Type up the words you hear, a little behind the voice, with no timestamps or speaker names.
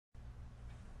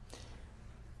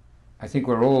I think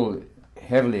we're all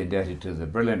heavily indebted to the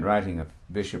brilliant writing of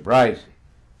Bishop Wright,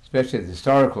 especially the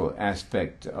historical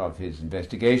aspect of his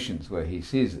investigations, where he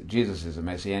sees that Jesus is a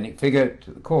messianic figure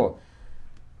to the core.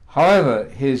 However,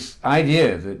 his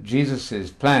idea that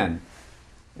Jesus' plan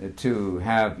to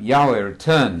have Yahweh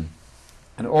return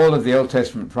and all of the Old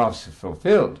Testament prophecies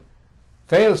fulfilled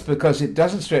fails because it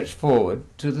doesn't stretch forward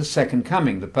to the second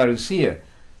coming, the parousia.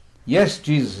 Yes,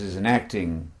 Jesus is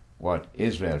enacting what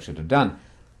Israel should have done,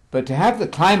 but to have the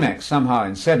climax somehow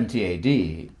in 70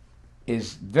 AD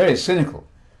is very cynical,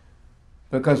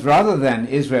 because rather than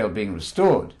Israel being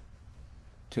restored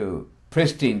to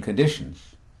pristine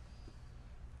conditions,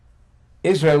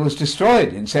 Israel was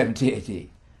destroyed in 70 AD.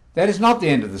 That is not the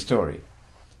end of the story.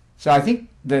 So I think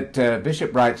that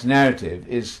Bishop Wright's narrative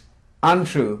is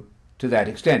untrue to that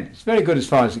extent. It's very good as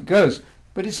far as it goes,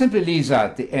 but it simply leaves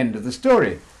out the end of the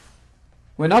story.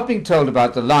 We're not being told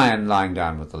about the lion lying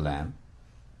down with the lamb.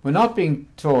 We're not being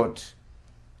taught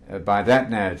by that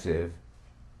narrative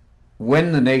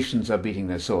when the nations are beating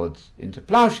their swords into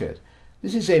plowshares.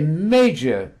 This is a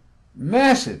major,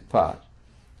 massive part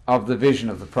of the vision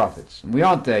of the prophets, and we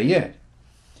aren't there yet.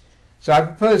 So I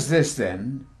propose this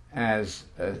then as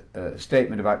a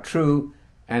statement about true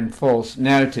and false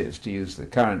narratives, to use the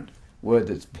current word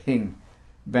that's being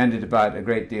bandied about a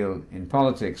great deal in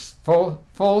politics.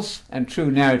 False and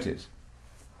true narratives.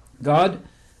 God,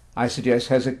 I suggest,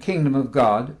 has a kingdom of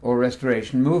God or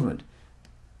restoration movement.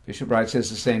 Bishop Wright says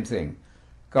the same thing.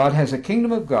 God has a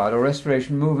kingdom of God or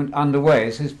restoration movement underway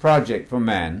as his project for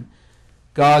man,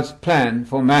 God's plan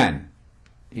for man.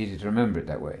 Easy to remember it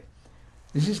that way.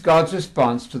 This is God's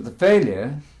response to the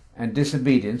failure and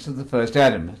disobedience of the first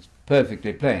Adam. It's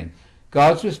perfectly plain.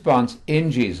 God's response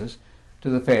in Jesus to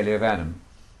the failure of Adam.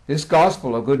 This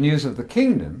gospel or good news of the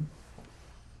kingdom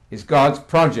is God's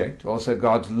project, also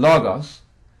God's logos,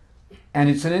 and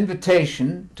it's an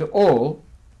invitation to all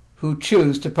who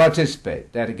choose to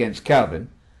participate. That against Calvin.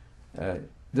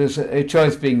 There's a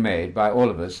choice being made by all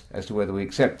of us as to whether we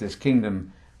accept this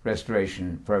kingdom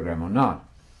restoration program or not.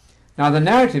 Now the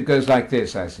narrative goes like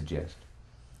this, I suggest.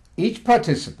 Each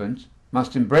participant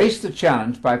must embrace the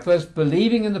challenge by first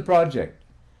believing in the project.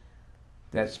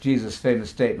 That's Jesus' famous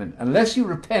statement. Unless you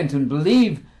repent and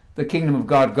believe the kingdom of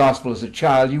God gospel as a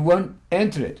child, you won't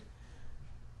enter it.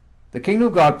 The kingdom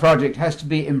of God project has to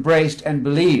be embraced and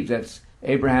believed. That's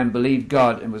Abraham believed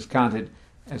God and was counted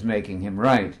as making him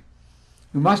right.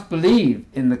 You must believe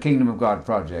in the kingdom of God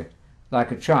project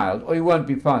like a child, or you won't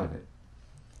be part of it.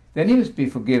 Then he must be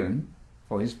forgiven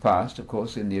for his past, of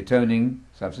course, in the atoning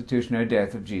substitutionary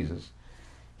death of Jesus.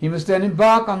 He must then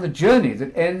embark on the journey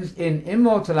that ends in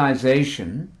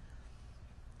immortalization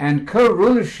and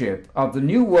co-rulership of the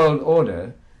new world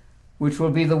order, which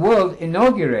will be the world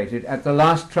inaugurated at the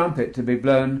last trumpet to be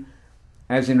blown,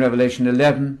 as in Revelation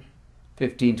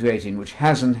 11:15-18, which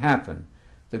hasn't happened,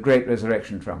 the great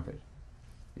resurrection trumpet.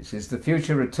 This is the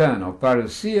future return or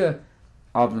parousia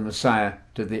of the Messiah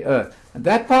to the earth. And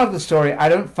that part of the story I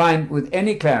don't find with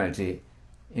any clarity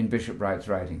in Bishop Wright's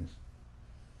writings.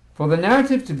 For the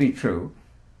narrative to be true,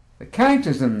 the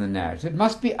characters in the narrative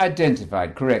must be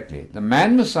identified correctly. The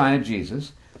man Messiah,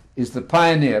 Jesus, is the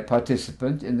pioneer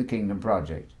participant in the kingdom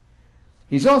project.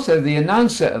 He's also the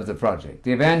announcer of the project,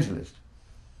 the evangelist.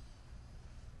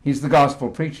 He's the gospel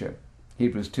preacher,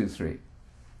 Hebrews 2:3.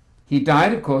 He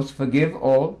died, of course, to forgive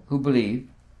all who believe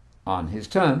on his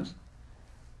terms.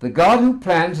 The God who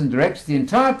plans and directs the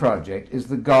entire project is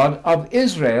the God of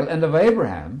Israel and of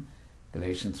Abraham.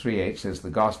 Galatians 3:8 says the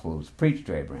gospel was preached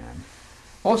to Abraham.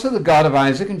 Also the God of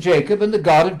Isaac and Jacob and the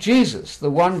God of Jesus, the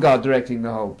one God directing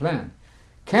the whole plan.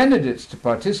 Candidates to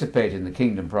participate in the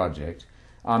kingdom project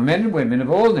are men and women of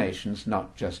all nations,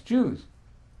 not just Jews.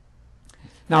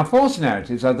 Now, false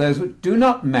narratives are those which do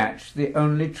not match the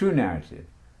only true narrative,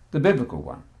 the biblical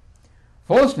one.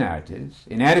 False narratives,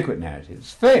 inadequate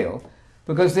narratives, fail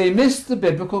because they miss the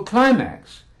biblical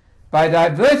climax by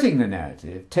diverting the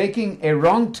narrative, taking a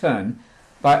wrong turn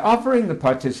by offering the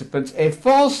participants a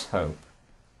false hope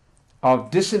of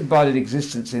disembodied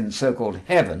existence in so-called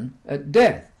heaven at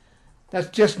death. That's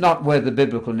just not where the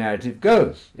biblical narrative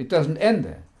goes. It doesn't end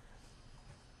there.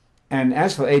 And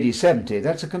as for AD 70,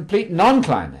 that's a complete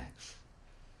non-climax.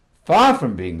 Far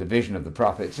from being the vision of the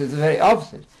prophets, it's the very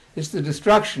opposite. It's the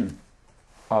destruction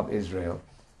of Israel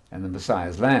and the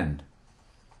Messiah's land.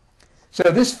 So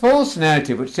this false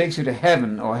narrative, which takes you to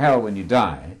heaven or hell when you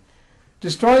die,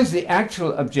 destroys the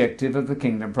actual objective of the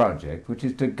kingdom project, which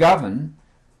is to govern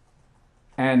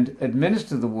and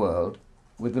administer the world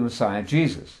with the Messiah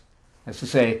Jesus. That's to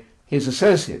say, his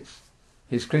associates,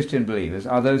 his Christian believers,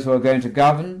 are those who are going to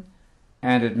govern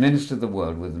and administer the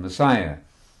world with the Messiah.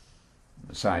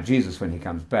 Messiah Jesus when he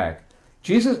comes back,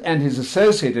 Jesus and his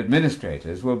associate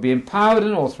administrators will be empowered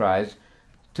and authorized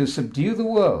to subdue the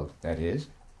world, that is,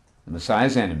 the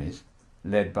Messiah's enemies,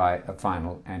 led by a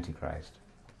final Antichrist.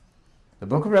 The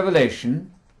book of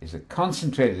Revelation is a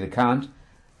concentrated account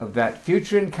of that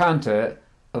future encounter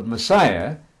of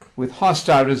Messiah with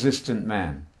hostile, resistant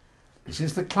man. This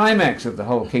is the climax of the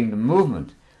whole kingdom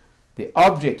movement, the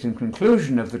object and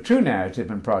conclusion of the true narrative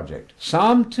and project.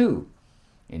 Psalm 2,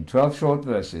 in 12 short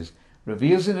verses,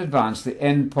 reveals in advance the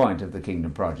end point of the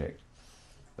kingdom project.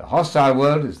 The hostile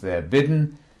world is there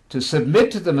bidden to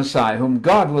submit to the Messiah, whom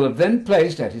God will have then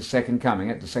placed at his second coming,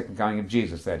 at the second coming of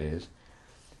Jesus, that is.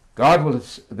 God will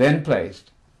have then placed,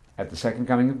 at the second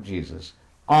coming of Jesus,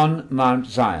 on Mount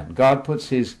Zion. God puts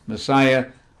his Messiah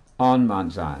on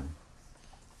Mount Zion.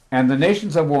 And the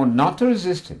nations are warned not to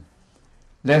resist him,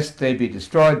 lest they be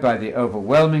destroyed by the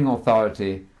overwhelming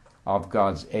authority of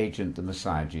God's agent, the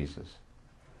Messiah Jesus.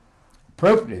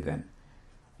 Appropriately then,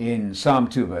 in Psalm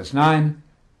 2 verse 9,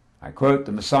 I quote,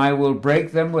 "The Messiah will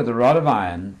break them with a rod of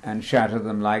iron and shatter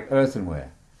them like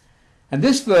earthenware." And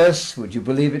this verse, would you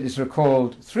believe it, is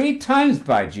recalled 3 times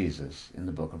by Jesus in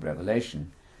the book of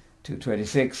Revelation,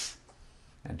 2:26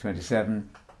 and 27,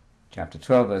 chapter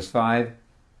 12 verse 5,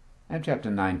 and chapter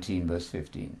 19 verse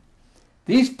 15.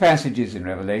 These passages in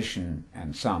Revelation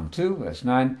and Psalm 2 verse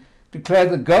 9 declare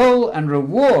the goal and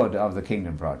reward of the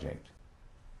kingdom project.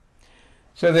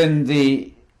 So then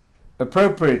the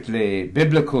appropriately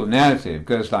biblical narrative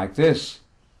goes like this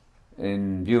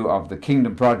in view of the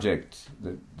kingdom project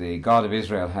that the God of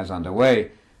Israel has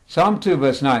underway. Psalm 2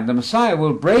 verse 9, "The Messiah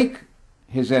will break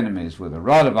his enemies with a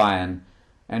rod of iron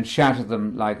and shatter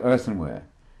them like earthenware."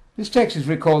 This text is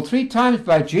recalled 3 times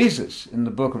by Jesus in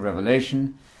the book of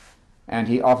Revelation, and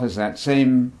he offers that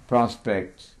same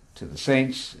prospect to the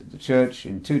saints, the church,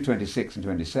 in 2:26 and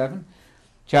 27,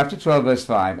 chapter 12 verse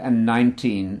 5, and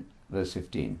 19 verse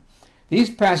 15.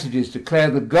 These passages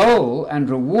declare the goal and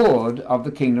reward of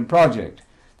the kingdom project.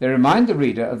 They remind the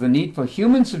reader of the need for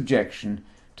human subjection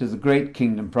to the great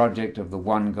kingdom project of the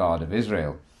one God of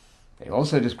Israel. They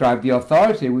also describe the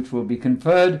authority which will be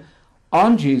conferred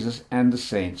on Jesus and the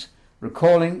saints,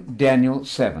 recalling Daniel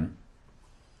 7,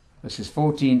 verses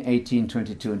 14, 18,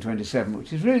 22, and 27,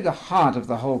 which is really the heart of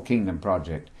the whole kingdom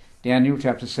project. Daniel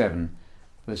chapter 7,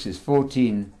 verses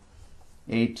 14,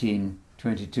 18,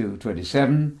 22,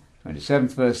 27.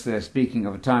 27th verse there, speaking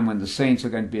of a time when the saints are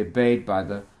going to be obeyed by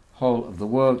the whole of the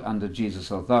world under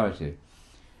Jesus' authority.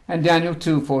 And Daniel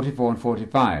 2, 44 and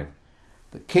 45,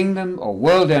 the kingdom or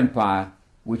world empire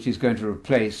which is going to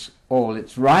replace all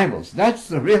its rivals. That's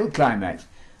the real climax.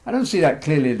 I don't see that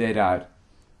clearly laid out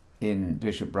in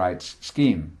Bishop Wright's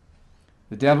scheme.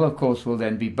 The devil, of course, will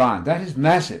then be bound. That is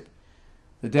massive.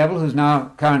 The devil, who's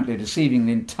now currently deceiving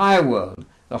the entire world,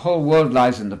 the whole world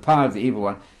lies in the power of the evil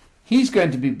one, he's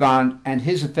going to be bound and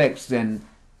his effects then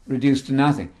reduced to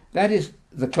nothing. That is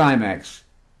the climax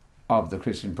of the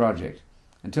Christian project.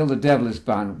 Until the devil is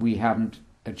bound, we haven't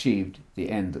achieved the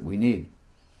end that we need.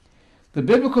 The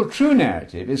biblical true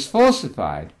narrative is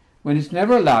falsified when it's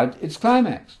never allowed its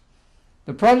climax.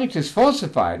 The project is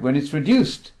falsified when it's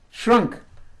reduced, shrunk,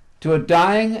 to a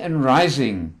dying and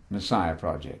rising Messiah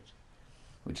project,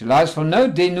 which allows for no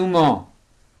denouement,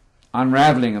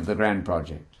 unraveling of the grand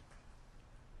project,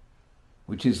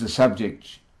 which is the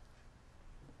subject.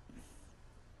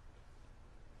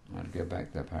 I'll go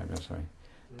back to that paragraph, sorry.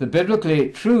 The biblically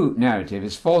true narrative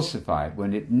is falsified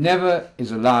when it never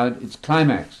is allowed its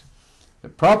climax. The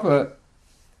proper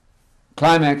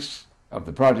climax of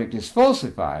the project is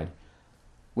falsified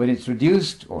when it's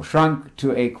reduced or shrunk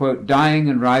to a, quote, dying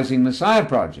and rising Messiah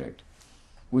project,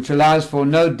 which allows for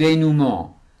no denouement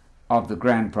of the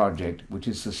grand project, which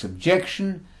is the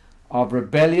subjection of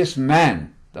rebellious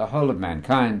man, the whole of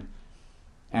mankind,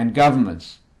 and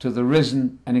governments to the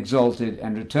risen and exalted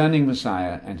and returning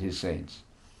Messiah and his saints.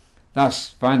 Thus,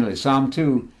 finally, Psalm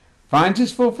 2 finds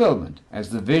its fulfillment as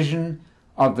the vision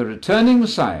of the returning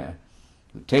Messiah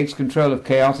who takes control of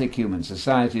chaotic human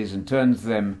societies and turns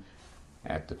them,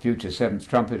 at the future seventh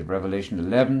trumpet of Revelation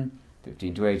 11,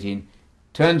 15 to 18,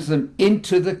 turns them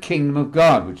into the kingdom of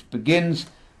God, which begins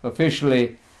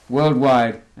officially,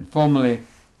 worldwide, and formally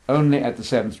only at the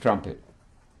seventh trumpet.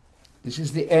 This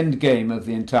is the end game of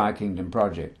the entire kingdom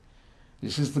project.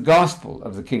 This is the gospel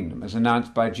of the kingdom, as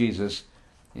announced by Jesus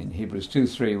in Hebrews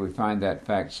 2:3. We find that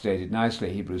fact stated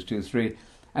nicely, Hebrews 2:3,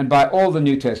 and by all the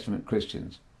New Testament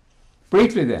Christians.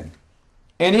 Briefly then,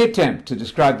 any attempt to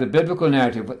describe the biblical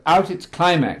narrative without its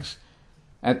climax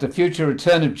at the future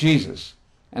return of Jesus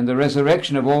and the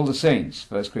resurrection of all the saints,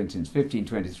 1 Corinthians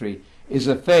 15:23, is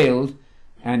a failed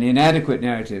and inadequate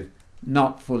narrative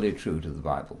not fully true to the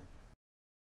Bible.